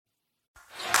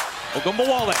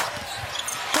Ogunbowale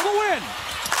for the win.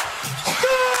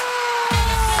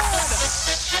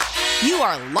 Good! You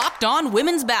are Locked On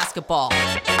Women's Basketball,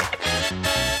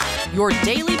 your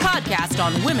daily podcast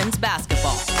on women's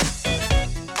basketball.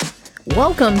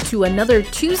 Welcome to another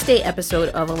Tuesday episode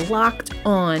of Locked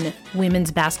On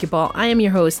Women's Basketball. I am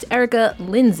your host, Erica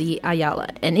Lindsay Ayala.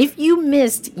 And if you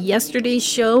missed yesterday's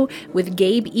show with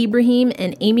Gabe Ibrahim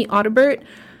and Amy Audibert,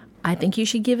 I think you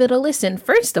should give it a listen.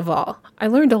 First of all, I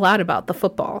learned a lot about the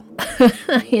football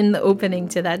in the opening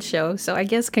to that show. So I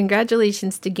guess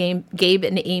congratulations to Gabe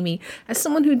and Amy. As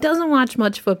someone who doesn't watch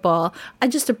much football, I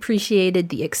just appreciated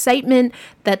the excitement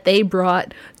that they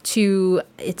brought to,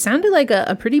 it sounded like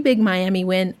a pretty big Miami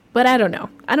win, but I don't know.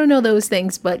 I don't know those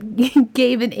things, but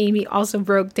Gabe and Amy also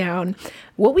broke down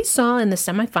what we saw in the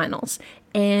semifinals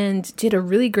and did a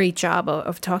really great job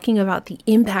of talking about the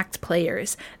impact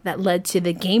players that led to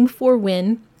the Game 4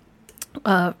 win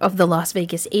of the Las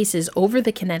Vegas Aces over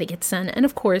the Connecticut Sun, and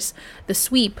of course the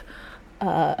sweep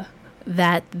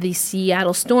that the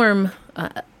Seattle Storm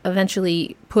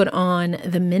eventually put on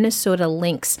the Minnesota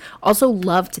Lynx. Also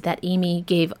loved that Amy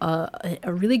gave a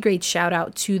really great shout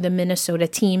out to the Minnesota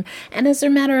team. And as a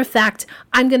matter of fact,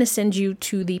 I'm going to send you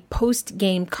to the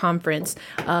post-game conference.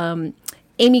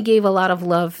 Amy gave a lot of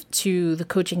love to the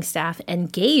coaching staff,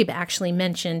 and Gabe actually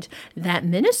mentioned that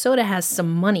Minnesota has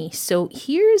some money. So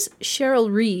here's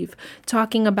Cheryl Reeve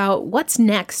talking about what's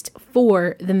next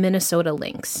for the Minnesota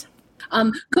Lynx.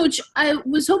 Coach, I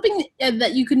was hoping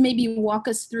that you could maybe walk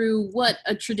us through what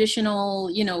a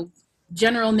traditional,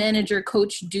 general manager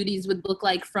coach duties would look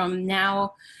like from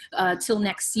now till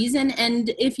next season.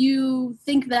 And if you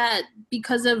think that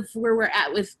because of where we're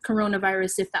at with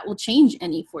coronavirus, if that will change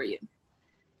any for you.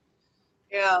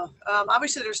 Yeah,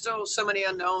 obviously there's still so many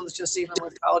unknowns, just even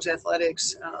with college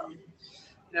athletics.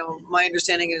 My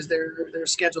understanding is they're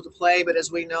scheduled to play, but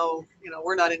as we know,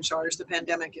 we're not in charge. The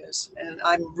pandemic is, and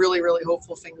I'm really, really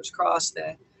hopeful, fingers crossed,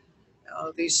 that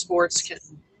these sports can,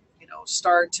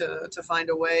 start to find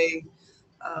a way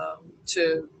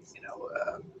to,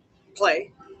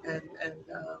 play, and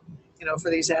for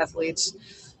these athletes,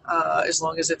 as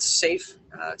long as it's safe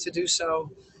to do so.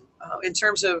 In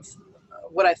terms of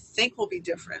what I think will be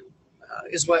different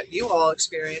is what you all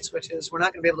experience, which is we're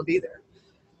not going to be able to be there.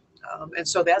 And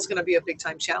so that's going to be a big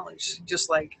time challenge, just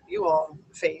like you all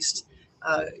faced.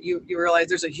 You realize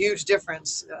there's a huge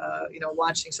difference,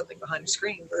 watching something behind a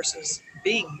screen versus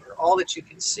being here, all that you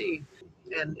can see.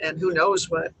 And who knows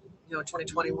what,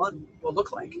 2021 will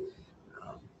look like.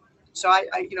 So I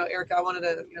Erica, I wanted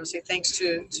to, say thanks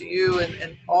to you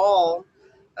and all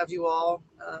of you all.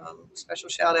 Special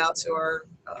shout out to our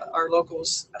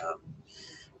locals,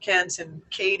 Kent and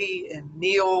Katie and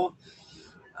Neil,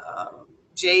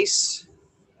 Jace.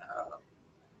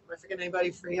 If I forget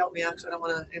anybody, free, help me out because I don't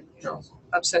want to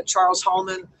upset Charles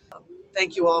Hallman.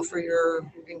 Thank you all for your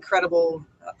incredible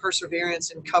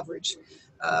perseverance and coverage.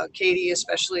 Katie,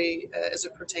 especially as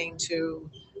it pertained to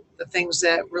the things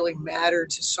that really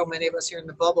mattered to so many of us here in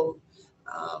the bubble,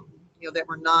 that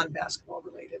were non-basketball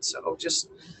related. So just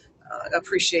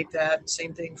appreciate that.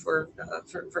 Same thing for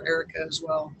Erica as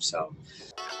well. So.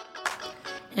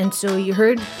 And so you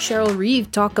heard Cheryl Reeve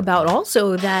talk about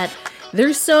also that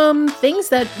there's some things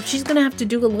that she's going to have to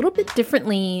do a little bit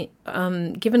differently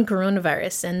given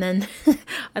coronavirus. And then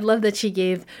I love that she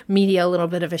gave media a little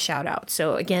bit of a shout out.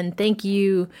 So again, thank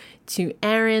you to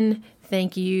Aaron.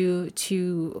 Thank you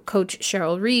to Coach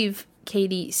Cheryl Reeve,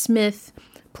 Katie Smith,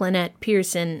 Planette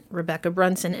Pearson, Rebecca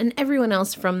Brunson, and everyone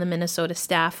else from the Minnesota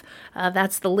staff.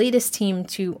 That's the latest team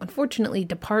to unfortunately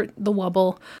depart the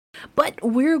Wubble. But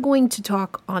we're going to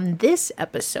talk on this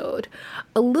episode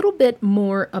a little bit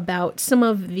more about some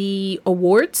of the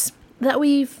awards that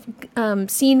we've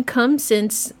seen come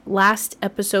since last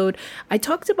episode. I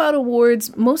talked about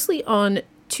awards mostly on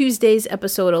Tuesday's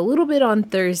episode, a little bit on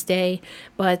Thursday,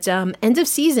 but end of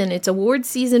season, it's award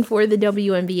season for the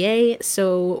WNBA,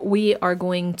 so we are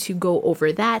going to go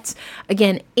over that.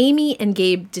 Again, Amy and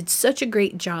Gabe did such a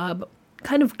great job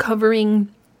kind of covering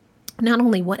not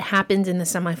only what happened in the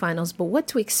semifinals, but what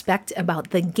to expect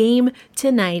about the game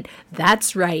tonight.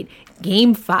 That's right,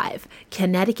 Game 5,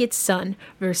 Connecticut Sun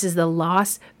versus the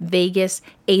Las Vegas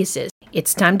Aces.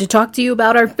 It's time to talk to you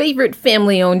about our favorite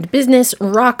family-owned business,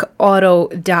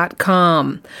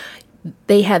 RockAuto.com.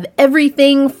 They have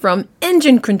everything from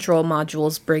engine control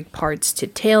modules, brake parts, to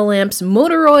tail lamps,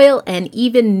 motor oil, and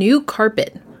even new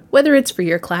carpet. Whether it's for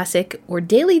your classic or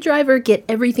daily driver, get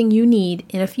everything you need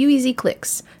in a few easy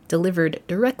clicks, delivered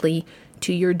directly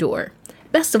to your door.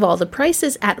 Best of all, the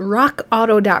prices at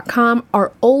RockAuto.com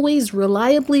are always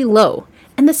reliably low,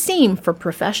 and the same for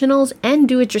professionals and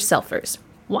do-it-yourselfers.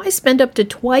 Why spend up to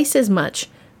twice as much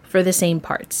for the same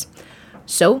parts?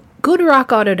 So go to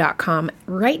rockauto.com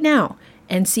right now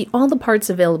and see all the parts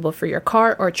available for your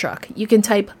car or truck. You can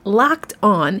type "Locked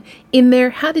On" in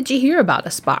their "How did you hear about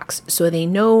us" box so they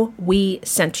know we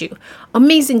sent you.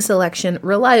 Amazing selection,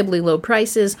 reliably low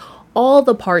prices, all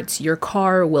the parts your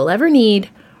car will ever need.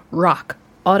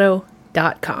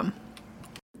 rockauto.com.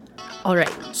 All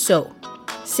right, so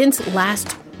since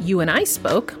last you and I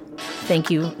spoke,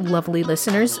 thank you, lovely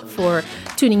listeners, for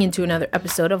tuning into another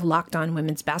episode of Locked On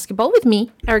Women's Basketball with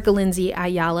me, Erica Lindsay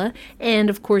Ayala. And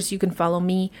of course, you can follow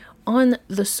me on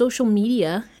the social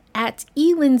media at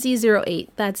elindsay08.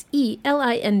 That's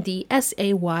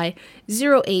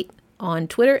ELINDSAY08 on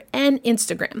Twitter and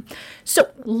Instagram.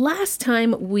 So last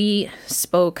time we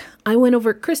spoke, I went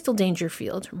over Crystal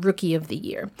Dangerfield, Rookie of the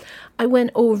Year. I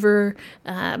went over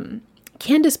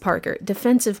Candace Parker,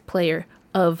 Defensive Player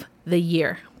of the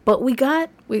Year. But we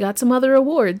got some other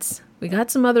awards.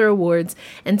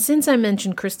 And since I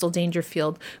mentioned Crystal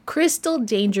Dangerfield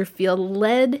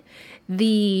led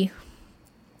the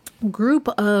group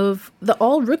of the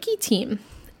all-rookie team.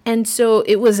 And so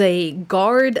it was a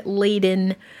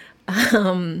guard-laden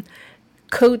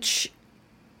coach,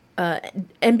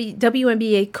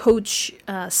 WNBA coach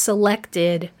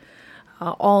selected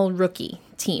all-rookie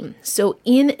team. So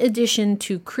in addition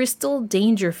to Crystal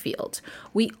Dangerfield,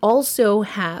 we also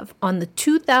have on the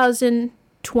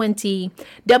 2020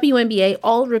 WNBA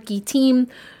all-rookie team,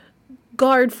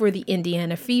 guard for the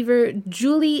Indiana Fever,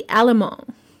 Julie Alemão.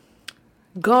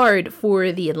 Guard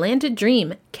for the Atlanta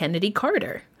Dream, Kennedy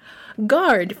Carter.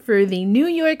 Guard for the New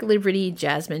York Liberty,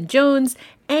 Jasmine Jones.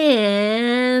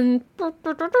 And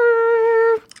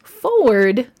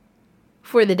forward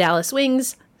for the Dallas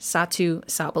Wings, Satou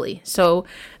Sabally. So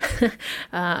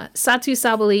Satou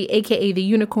Sabally, aka the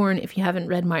Unicorn, if you haven't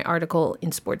read my article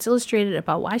in Sports Illustrated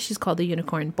about why she's called the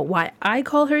Unicorn, but why I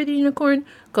call her the Unicorn,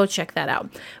 go check that out.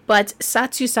 But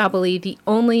Satou Sabally, the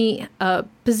only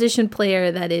position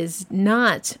player that is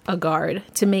not a guard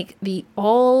to make the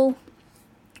all-rookie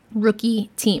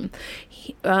team.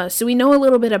 So we know a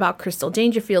little bit about Crystal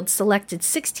Dangerfield, selected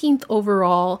 16th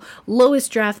overall,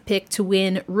 lowest draft pick to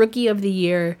win Rookie of the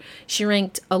Year. She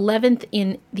ranked 11th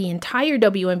in the entire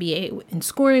WNBA in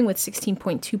scoring with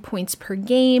 16.2 points per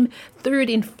game, third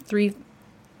in free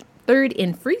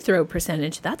throw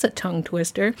percentage. That's a tongue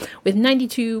twister, with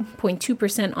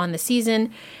 92.2% on the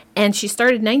season. And she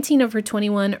started 19 of her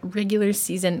 21 regular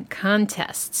season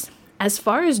contests. As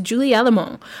far as Julie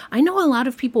Alemão, I know a lot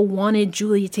of people wanted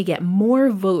Julie to get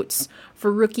more votes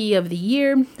for Rookie of the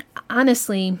Year.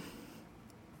 Honestly,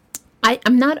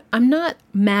 I'm not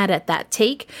mad at that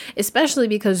take, especially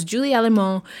because Julie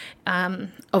Alemão,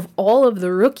 of all of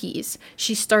the rookies,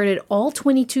 she started all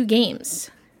 22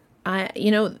 games.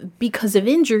 Because of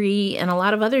injury and a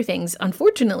lot of other things.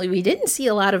 Unfortunately, we didn't see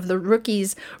a lot of the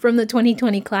rookies from the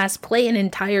 2020 class play an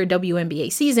entire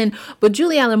WNBA season, but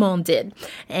Julie Alemão did.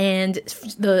 And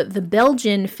the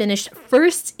Belgian finished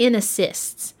first in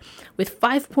assists with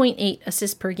 5.8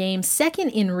 assists per game, second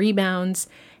in rebounds,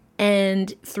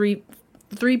 and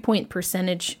three-point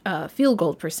percentage, field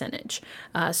goal percentage.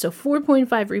 So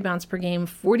 4.5 rebounds per game,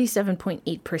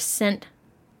 47.8%.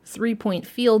 3-point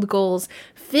field goals,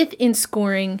 fifth in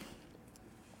scoring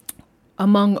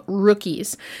among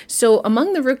rookies. So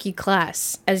among the rookie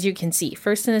class, as you can see,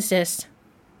 first in assists,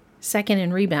 second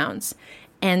in rebounds,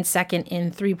 and second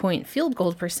in 3-point field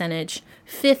goal percentage,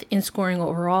 fifth in scoring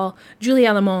overall. Julie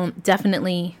Alemão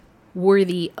definitely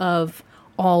worthy of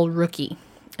all rookie.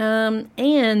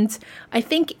 And I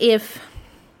do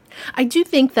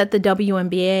think that the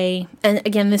WNBA, and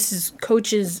again, this is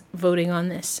coaches voting on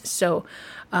this, so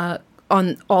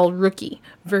on all rookie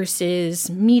versus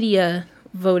media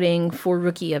voting for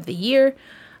Rookie of the Year.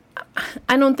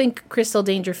 I don't think Crystal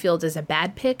Dangerfield is a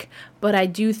bad pick, but I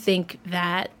do think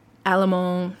that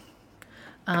Alemão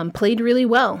played really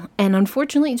well, and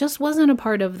unfortunately just wasn't a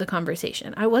part of the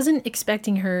conversation. I wasn't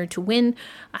expecting her to win.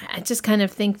 I just kind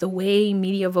of think the way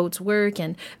media votes work,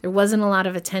 and there wasn't a lot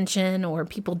of attention, or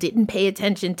people didn't pay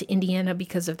attention to Indiana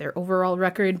because of their overall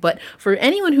record. But for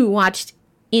anyone who watched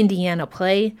Indiana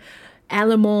play,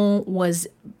 Alemão was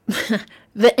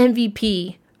the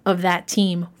MVP of that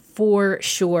team for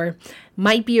sure.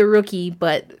 Might be a rookie,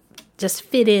 but just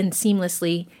fit in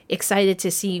seamlessly. Excited to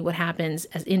see what happens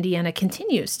as Indiana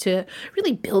continues to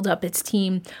really build up its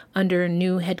team under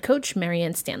new head coach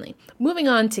Marianne Stanley. Moving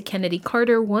on to Kennedy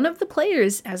Carter, one of the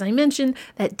players, as I mentioned,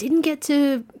 that didn't get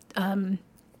to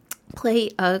play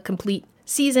a complete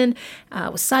season,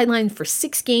 was sidelined for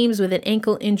 6 games with an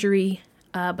ankle injury.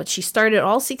 But she started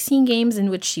all 16 games in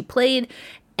which she played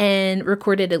and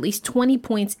recorded at least 20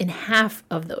 points in half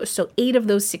of those. So 8 of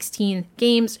those 16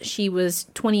 games, she was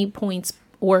 20 points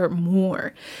or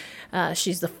more.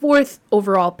 She's the 4th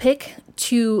overall pick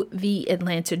to the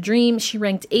Atlanta Dream. She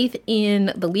ranked 8th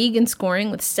in the league in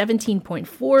scoring with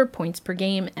 17.4 points per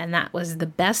game, and that was the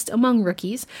best among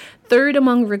rookies. 3rd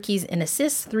among rookies in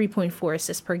assists, 3.4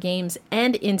 assists per game,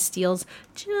 and in steals,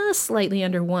 just slightly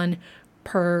under 1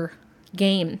 per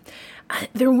game.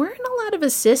 There weren't a lot of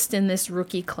assists in this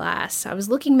rookie class. I was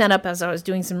looking that up as I was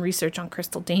doing some research on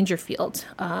Crystal Dangerfield.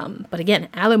 But again,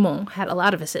 Alemont had a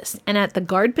lot of assists. And at the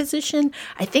guard position,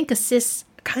 I think assists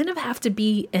kind of have to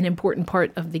be an important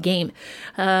part of the game.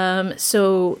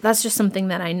 So that's just something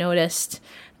that I noticed.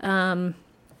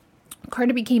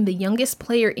 Carter became the youngest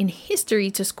player in history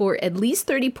to score at least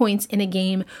 30 points in a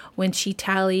game when she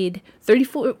tallied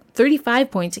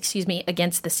 35 points,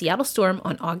 against the Seattle Storm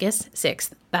on August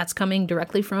 6th. That's coming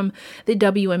directly from the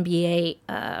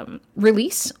WNBA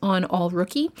release on All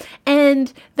Rookie.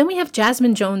 And then we have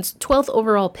Jasmine Jones, 12th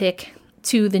overall pick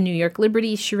to the New York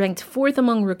Liberty. She ranked 4th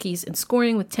among rookies in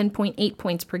scoring with 10.8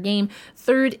 points per game,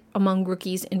 3rd among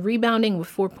rookies in rebounding with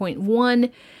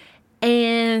 4.1,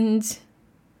 and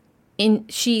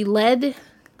she led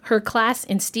her class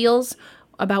in steals,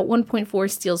 about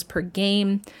 1.4 steals per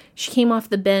game. She came off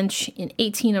the bench in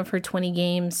 18 of her 20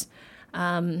 games.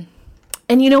 And,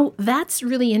 that's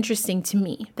really interesting to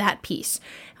me, that piece.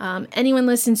 Anyone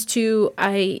listens to,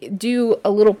 I do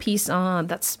a little piece on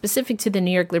that's specific to the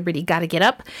New York Liberty, Gotta Get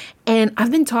Up. And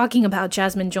I've been talking about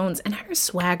Jasmine Jones and her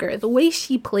swagger, the way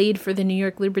she played for the New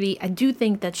York Liberty. I do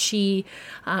think that she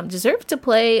deserved to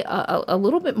play a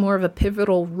little bit more of a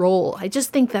pivotal role. I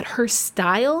just think that her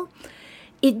style,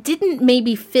 it didn't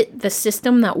maybe fit the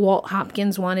system that Walt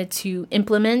Hopkins wanted to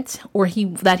implement or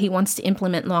that he wants to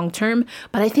implement long term.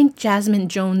 But I think Jasmine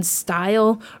Jones'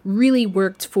 style really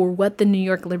worked for what the New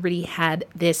York Liberty had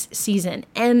this season.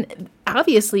 And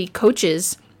obviously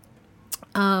coaches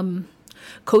got,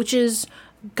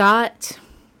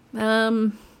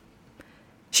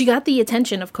 she got the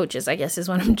attention of coaches, I guess is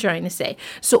what I'm trying to say.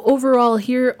 So overall,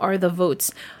 here are the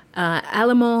votes.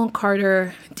 Alemont,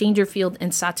 Carter, Dangerfield,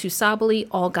 and Satou Sabally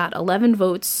all got 11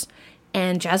 votes,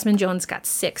 and Jasmine Jones got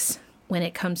 6 when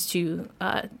it comes to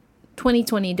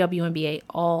 2020 WNBA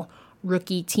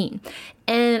All-Rookie Team.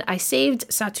 And I saved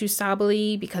Satou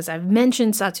Sabally because I've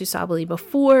mentioned Satou Sabally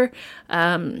before.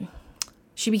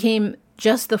 She became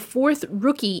just the 4th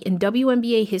rookie in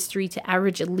WNBA history to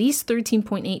average at least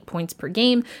 13.8 points per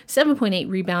game, 7.8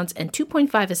 rebounds, and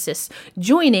 2.5 assists,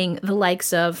 joining the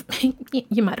likes of,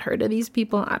 you might have heard of these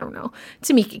people, I don't know,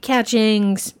 Tamika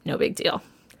Catchings, no big deal.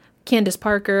 Candace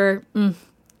Parker,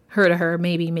 heard of her,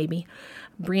 maybe.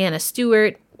 Brianna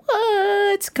Stewart,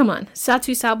 what? Come on.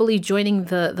 Satou Sabally joining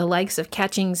the likes of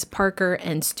Catchings, Parker,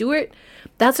 and Stewart.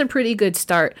 That's a pretty good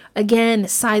start. Again,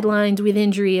 sidelined with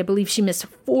injury. I believe she missed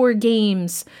 4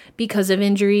 games because of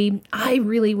injury. I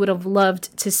really would have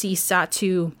loved to see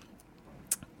Satou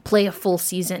play a full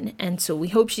season. And so we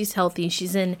hope she's healthy.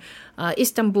 She's in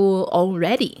Istanbul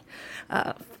already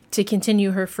to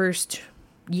continue her first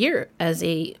year as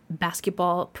a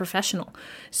basketball professional.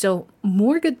 So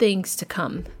more good things to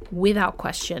come without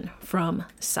question from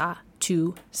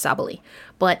Satou Sabally.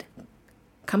 But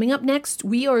coming up next,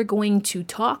 we are going to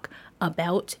talk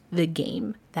about the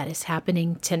game that is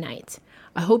happening tonight.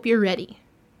 I hope you're ready.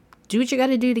 Do what you got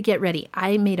to do to get ready.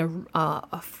 I made a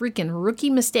freaking rookie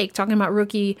mistake. Talking about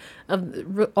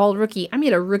all rookie, I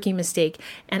made a rookie mistake,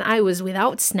 and I was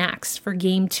without snacks for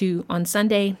game 2 on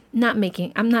Sunday.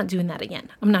 I'm not doing that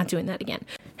again.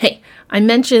 Hey, I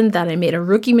mentioned that I made a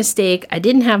rookie mistake. I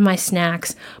didn't have my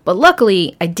snacks, but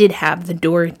luckily I did have the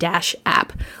DoorDash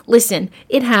app. Listen,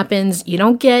 it happens. You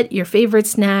don't get your favorite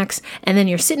snacks, and then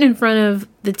you're sitting in front of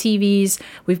the TVs.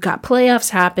 We've got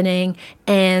playoffs happening,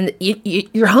 and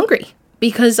you're hungry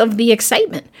because of the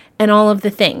excitement and all of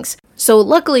the things. So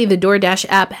luckily the DoorDash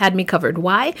app had me covered.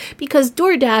 Why? Because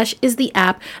DoorDash is the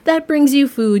app that brings you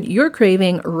food you're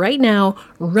craving right now,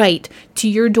 right to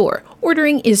your door.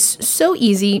 Ordering is so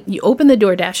easy. You open the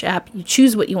DoorDash app, you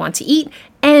choose what you want to eat,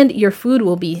 and your food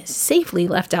will be safely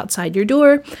left outside your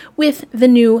door with the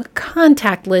new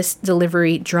contactless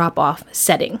delivery drop-off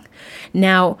setting.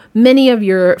 Now, many of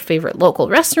your favorite local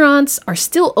restaurants are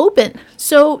still open,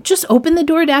 so just open the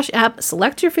DoorDash app,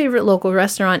 select your favorite local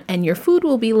restaurant, and your food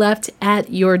will be left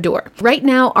at your door. Right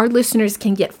now, our listeners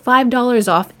can get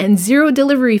 $5 off and 0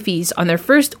 delivery fees on their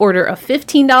first order of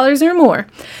 $15 or more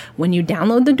when you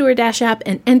download the DoorDash app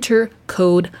and enter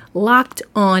code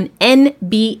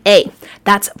LOCKEDONNBA.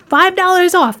 That's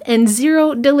 $5 off and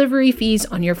 0 delivery fees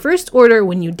on your first order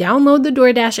when you download the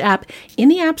DoorDash app in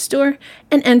the App Store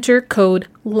and enter code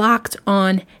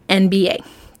LOCKEDONNBA.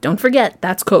 Don't forget,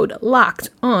 that's code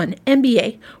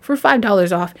LOCKEDONNBA for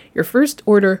 $5 off your first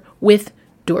order with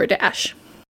DoorDash.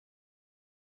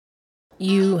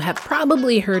 You have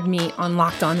probably heard me on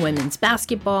Locked On Women's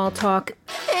Basketball talk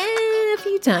a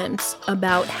few times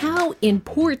about how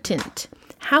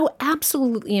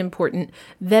absolutely important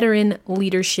veteran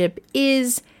leadership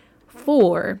is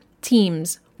for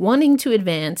teams wanting to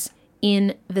advance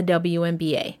in the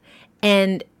WNBA.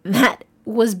 And that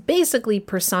was basically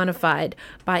personified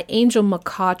by Angel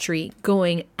McCoughtry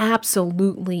going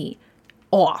absolutely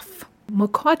off.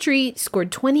 McCoughtry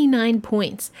scored 29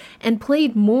 points and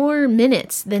played more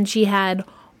minutes than she had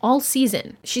all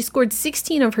season. She scored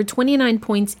 16 of her 29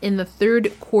 points in the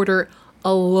third quarter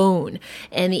alone.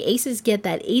 And the Aces get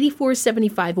that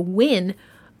 84-75 win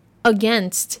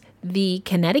against the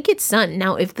Connecticut Sun.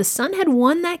 Now, if the Sun had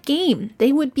won that game,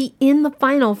 they would be in the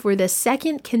final for the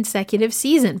second consecutive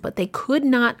season, but they could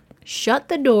not shut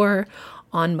the door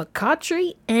on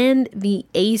McCoughtry and the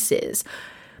Aces.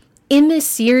 In this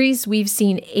series, we've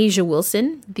seen A'ja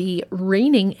Wilson, the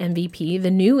reigning MVP,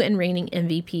 the new and reigning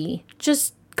MVP,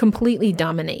 just completely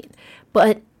dominate.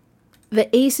 But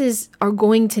the Aces are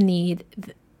going to need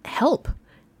help.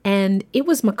 And it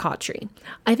was McCoughtry.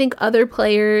 I think other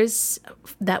players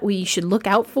that we should look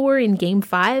out for in Game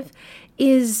 5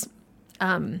 is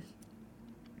Kayla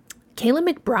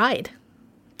McBride.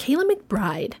 Kayla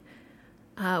McBride.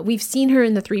 We've seen her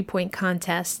in the three-point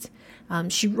contest.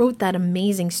 She wrote that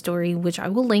amazing story, which I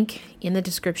will link in the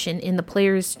description, in the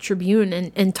Players Tribune,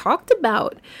 and talked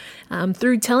about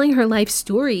through telling her life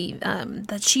story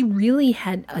that she really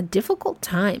had a difficult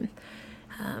time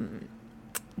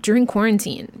during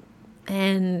quarantine.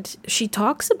 And she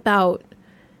talks about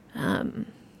an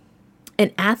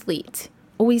athlete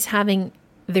always having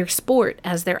their sport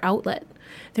as their outlet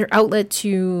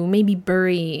to maybe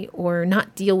bury or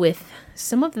not deal with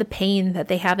some of the pain that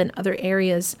they have in other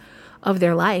areas of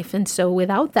their life. And so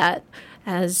without that,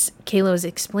 as Kayla was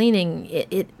explaining,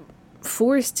 it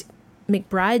forced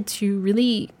McBride to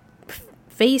really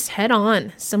face head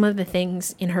on some of the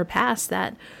things in her past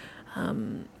that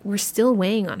were still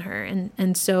weighing on her.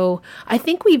 And so I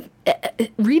think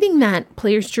reading that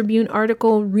Players Tribune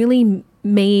article really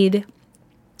made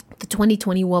the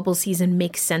 2020 Wubble season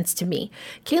make sense to me.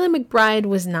 Kayla McBride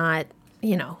was not,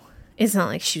 it's not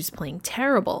like she was playing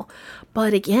terrible.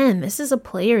 But again, this is a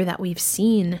player that we've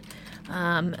seen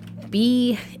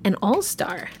be an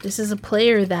all-star. This is a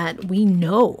player that we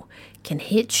know can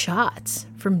hit shots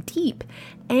from deep.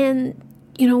 And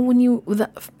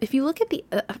if you look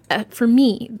at for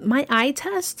me, my eye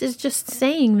test is just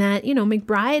saying that,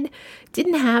 McBride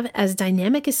didn't have as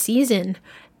dynamic a season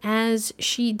as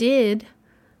she did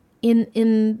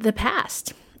in the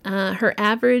past. Her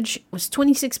average was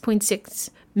 26.6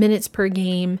 minutes per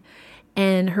game,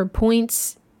 and her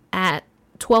points at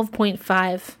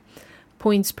 12.5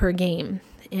 points per game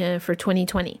for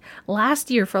 2020.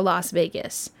 Last year for Las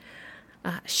Vegas,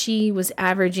 she was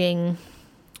averaging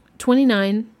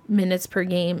 29 minutes per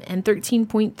game and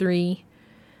 13.3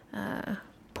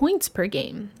 points per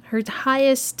game. Her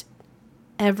highest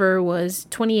ever was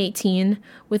 2018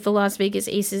 with the Las Vegas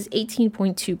Aces,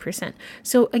 18.2%.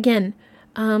 So again,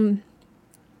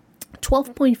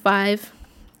 12.5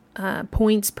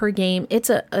 points per game. It's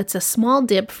a small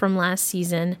dip from last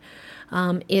season.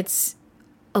 It's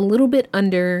a little bit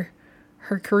under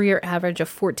her career average of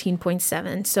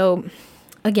 14.7. So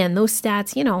again, those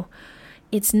stats,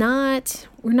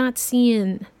 we're not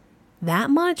seeing that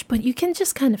much, but you can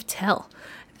just kind of tell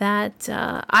that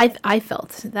I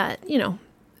felt that,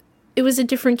 it was a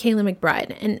different Kayla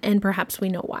McBride, and perhaps we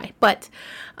know why. But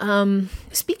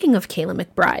speaking of Kayla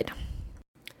McBride,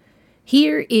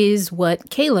 here is what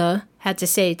Kayla had to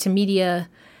say to media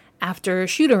after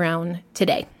shoot-around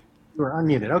today. You were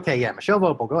unmuted. Okay, yeah. Michelle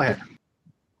Vopel, go ahead.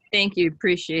 Thank you.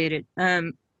 Appreciate it.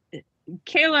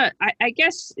 Kayla, I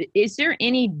guess, is there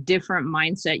any different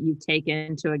mindset you take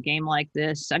into a game like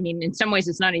this? I mean, in some ways,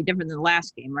 it's not any different than the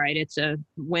last game, right? It's a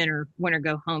win or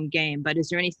go home game. But is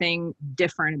there anything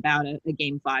different about a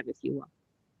Game 5, if you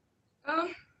will?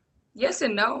 Yes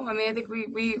and no. I mean, I think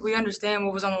we understand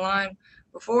what was on the line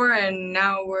before, and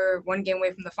now we're one game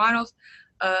away from the finals.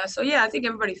 So, yeah, I think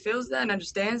everybody feels that and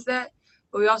understands that.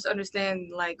 But we also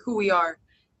understand, who we are.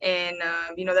 And,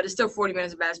 that it's still 40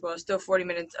 minutes of basketball. It's still 40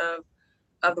 minutes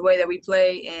of the way that we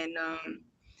play. And,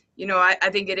 I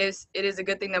think it is a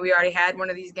good thing that we already had one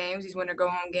of these games, these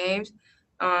winner-go-home games.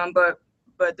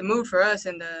 But the mood for us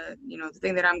and the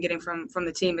thing that I'm getting from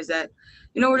the team is that,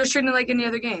 we're just treating it like any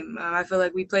other game. I feel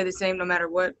like we play the same no matter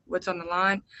what's on the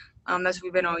line. That's what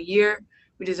we've been all year.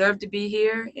 We deserve to be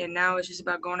here, and now it's just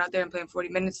about going out there and playing 40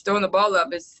 minutes, throwing the ball up.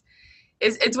 It's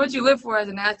what you live for as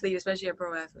an athlete, especially a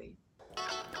pro athlete.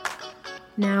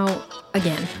 Now,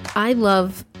 again, I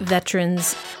love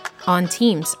veterans on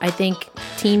teams. I think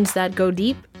teams that go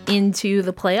deep into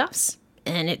the playoffs,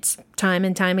 and it's time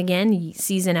and time again,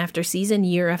 season after season,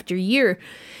 year after year,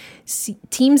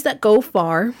 teams that go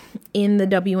far in the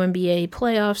WNBA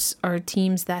playoffs are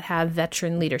teams that have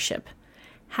veteran leadership.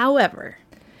 However,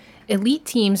 elite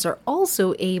teams are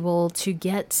also able to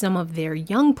get some of their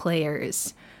young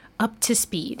players up to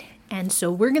speed. And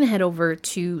so we're going to head over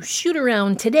to Shoot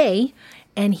Around today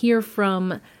and hear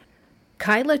from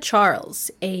Kyla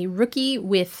Charles, a rookie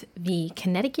with the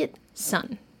Connecticut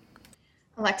Sun.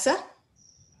 Alexa?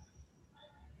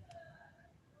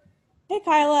 Hey,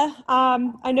 Kyla.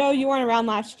 I know you weren't around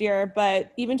last year,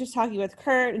 but even just talking with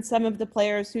Kurt and some of the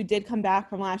players who did come back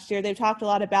from last year, they've talked a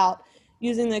lot about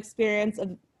using the experience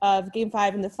of Game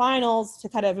 5 in the finals to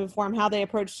kind of inform how they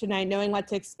approach tonight, knowing what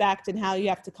to expect and how you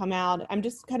have to come out. I'm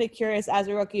just kind of curious as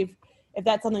a rookie if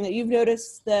that's something that you've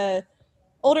noticed the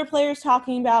older players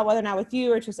talking about, whether or not with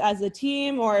you or just as a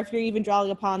team, or if you're even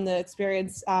drawing upon the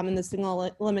experience in the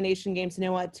single elimination games to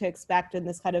know what to expect in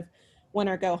this kind of win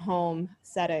or go home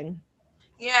setting.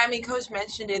 Yeah, I mean, Coach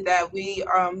mentioned it that we,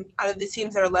 out of the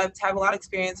teams that are left, have a lot of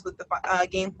experience with the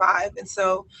Game 5. And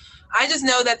so I just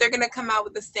know that they're going to come out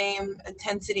with the same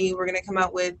intensity. We're going to come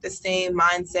out with the same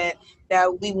mindset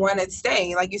that we want to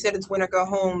stay. Like you said, it's win or go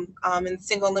home. In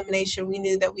single elimination, we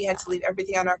knew that we had to leave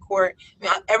everything on our court,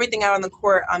 everything out on the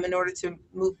court in order to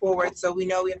move forward. So we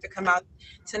know we have to come out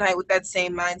tonight with that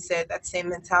same mindset, that same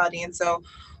mentality. And so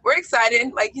we're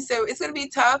excited. Like you said, it's going to be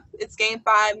tough. It's Game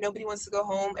 5. Nobody wants to go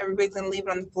home. Everybody's going to leave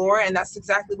it on the floor, and that's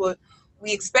exactly what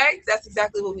we expect. That's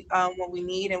exactly what we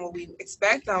need and what we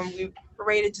expect. We're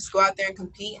ready to just go out there and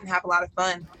compete and have a lot of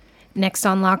fun. Next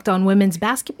on Locked On Women's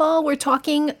Basketball, we're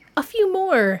talking a few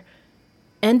more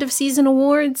end-of-season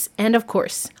awards and, of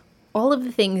course, all of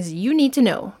the things you need to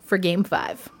know for Game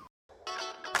 5.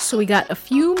 So we got a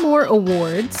few more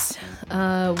awards.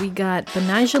 We got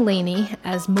Betnijah Laney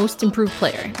as Most Improved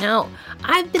Player. Now,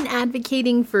 I've been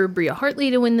advocating for Bria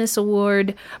Hartley to win this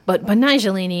award, but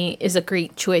Betnijah Laney is a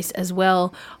great choice as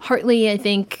well. Hartley, I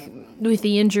think, with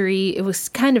the injury, it was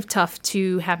kind of tough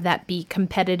to have that be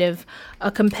competitive,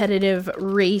 a competitive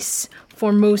race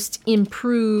for Most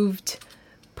Improved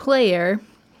Player.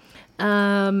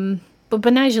 But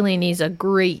Betnijah Laney is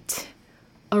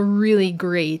a really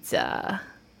great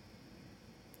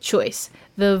choice.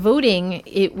 The voting,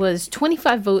 it was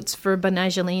 25 votes for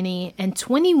Betnijah Laney and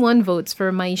 21 votes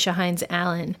for Myisha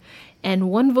Hines-Allen and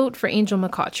 1 vote for Angel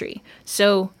McCoughtry.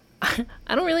 So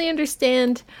I don't really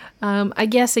understand. I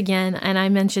guess, again, and I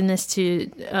mentioned this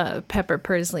to Pepper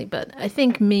personally, but I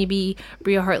think maybe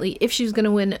Bria Hartley, if she's going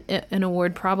to win an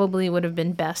award, probably would have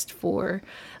been best for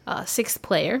Sixth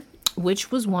Player, which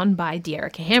was won by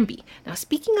Dearica Hamby. Now,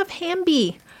 speaking of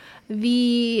Hamby,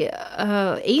 the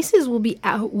Aces will be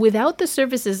out without the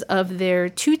services of their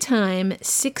 2-time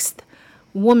Sixth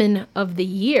Woman of the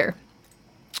Year.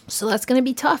 So that's going to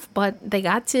be tough, but they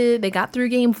got through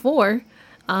Game 4.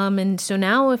 And so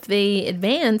now if they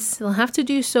advance, they'll have to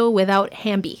do so without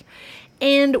Hamby.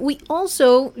 And we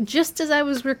also, just as I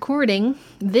was recording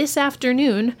this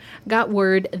afternoon, got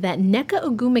word that Nneka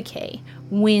Ogwumike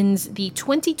wins the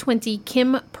 2020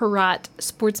 Kim Perrott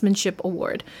Sportsmanship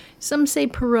Award. Some say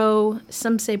Perot,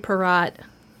 some say Perrott.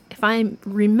 If I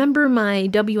remember my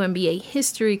WNBA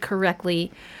history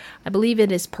correctly, I believe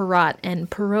it is Perrott, and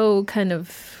Perot kind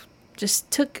of just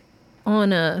took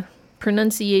on a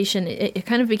pronunciation. It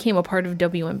kind of became a part of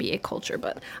WNBA culture,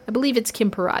 but I believe it's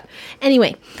Kim Perrott.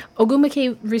 Anyway,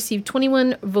 Ogwumike received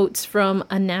 21 votes from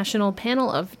a national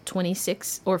panel of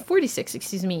 46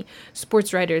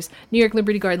 sports writers: New York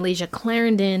Liberty guard Layshia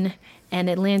Clarendon and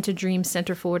Atlanta Dream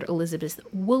center forward Elizabeth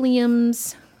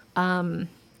Williams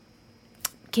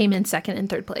came in second and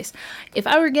third place. If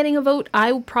I were getting a vote,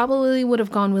 I probably would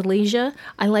have gone with Layshia.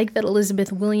 I like that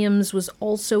Elizabeth Williams was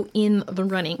also in the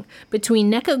running.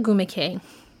 Between Nneka Ogwumike,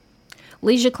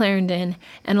 Layshia Clarendon,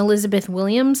 and Elizabeth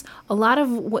Williams, a lot of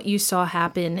what you saw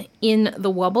happen in the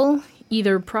Wubble,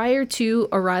 either prior to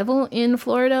arrival in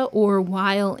Florida or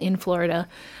while in Florida,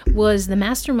 was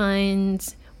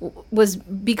because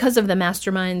of the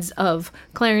masterminds of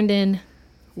Clarendon,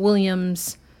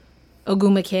 Williams,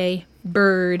 Ogwumike,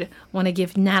 Bird. Want to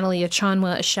give Natalie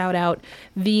Achonwa a shout out.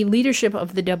 The leadership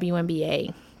of the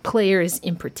WNBA players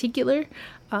in particular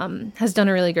has done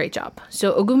a really great job.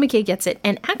 So Ogwumike gets it.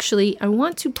 And actually, I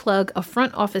want to plug a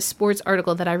Front Office Sports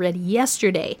article that I read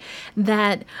yesterday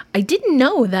that I didn't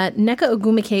know that Nneka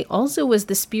Ogwumike also was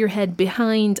the spearhead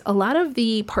behind a lot of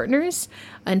the partners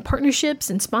and partnerships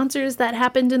and sponsors that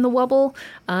happened in the Wubble,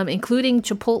 including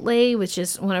Chipotle, which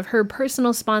is one of her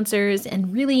personal sponsors,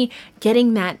 and really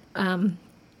getting that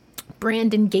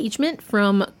brand engagement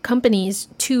from companies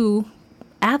to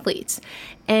athletes.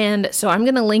 And so I'm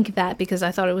going to link that because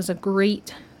I thought it was a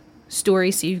great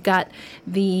story. So you've got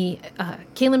the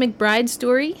Kayla McBride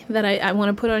story that I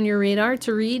want to put on your radar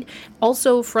to read.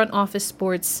 Also, Front Office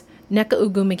Sports, Nneka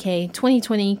Ogwumike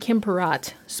 2020 Kim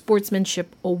Perrott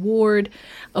Sportsmanship Award.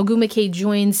 Ogwumike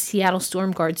joins Seattle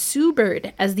Storm guard Sue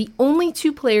Bird as the only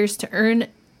 2 players to earn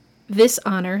this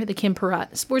honor, the Kim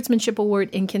Perrott Sportsmanship Award,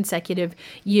 in consecutive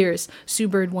years. Sue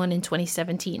Bird won in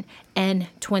 2017 and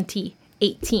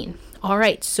 2018. All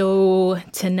right, so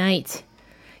tonight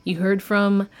you heard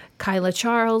from Kyla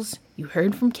Charles, you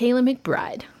heard from Kayla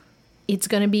McBride. It's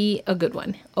going to be a good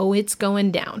one. Oh, it's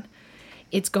going down.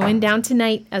 It's going down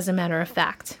tonight, as a matter of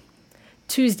fact.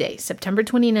 Tuesday, September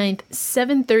 29th,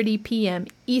 7:30 p.m.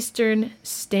 Eastern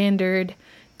Standard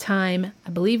Time. I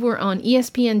believe we're on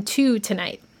ESPN2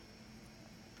 tonight.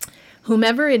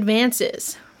 Whomever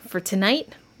advances for tonight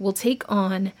will take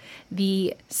on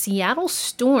the Seattle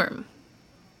Storm.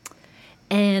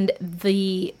 And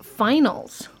the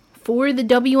finals for the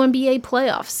WNBA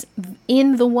playoffs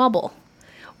in the Wubble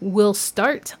will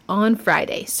start on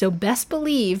Friday. So best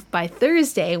believe by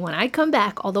Thursday when I come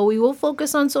back, although we will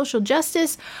focus on social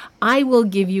justice, I will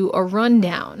give you a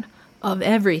rundown of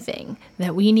everything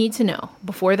that we need to know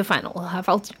before the final.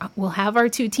 We'll have our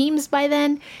 2 teams by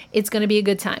then. It's going to be a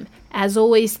good time. As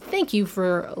always, thank you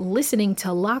for listening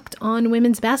to Locked On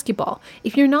Women's Basketball.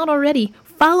 If you're not already,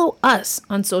 follow us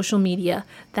on social media.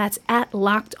 That's at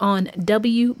Locked On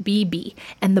WBB.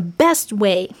 And the best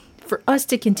way for us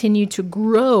to continue to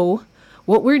grow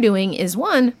what we're doing is,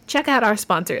 1, check out our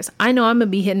sponsors. I know I'm going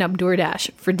to be hitting up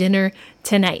DoorDash for dinner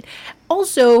tonight.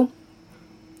 Also,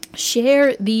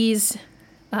 share these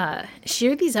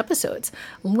episodes.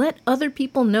 Let other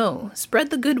people know. Spread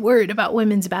the good word about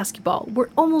women's basketball. We're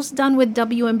almost done with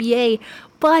WNBA,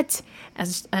 but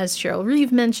as Cheryl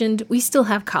Reeve mentioned, we still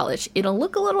have college. It'll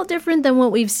look a little different than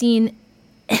what we've seen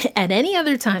at any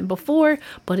other time before,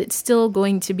 but it's still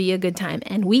going to be a good time.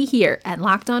 And we here at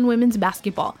Locked On Women's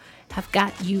Basketball have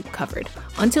got you covered.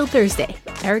 Until Thursday,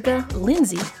 Erica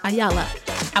Lindsay Ayala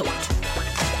out.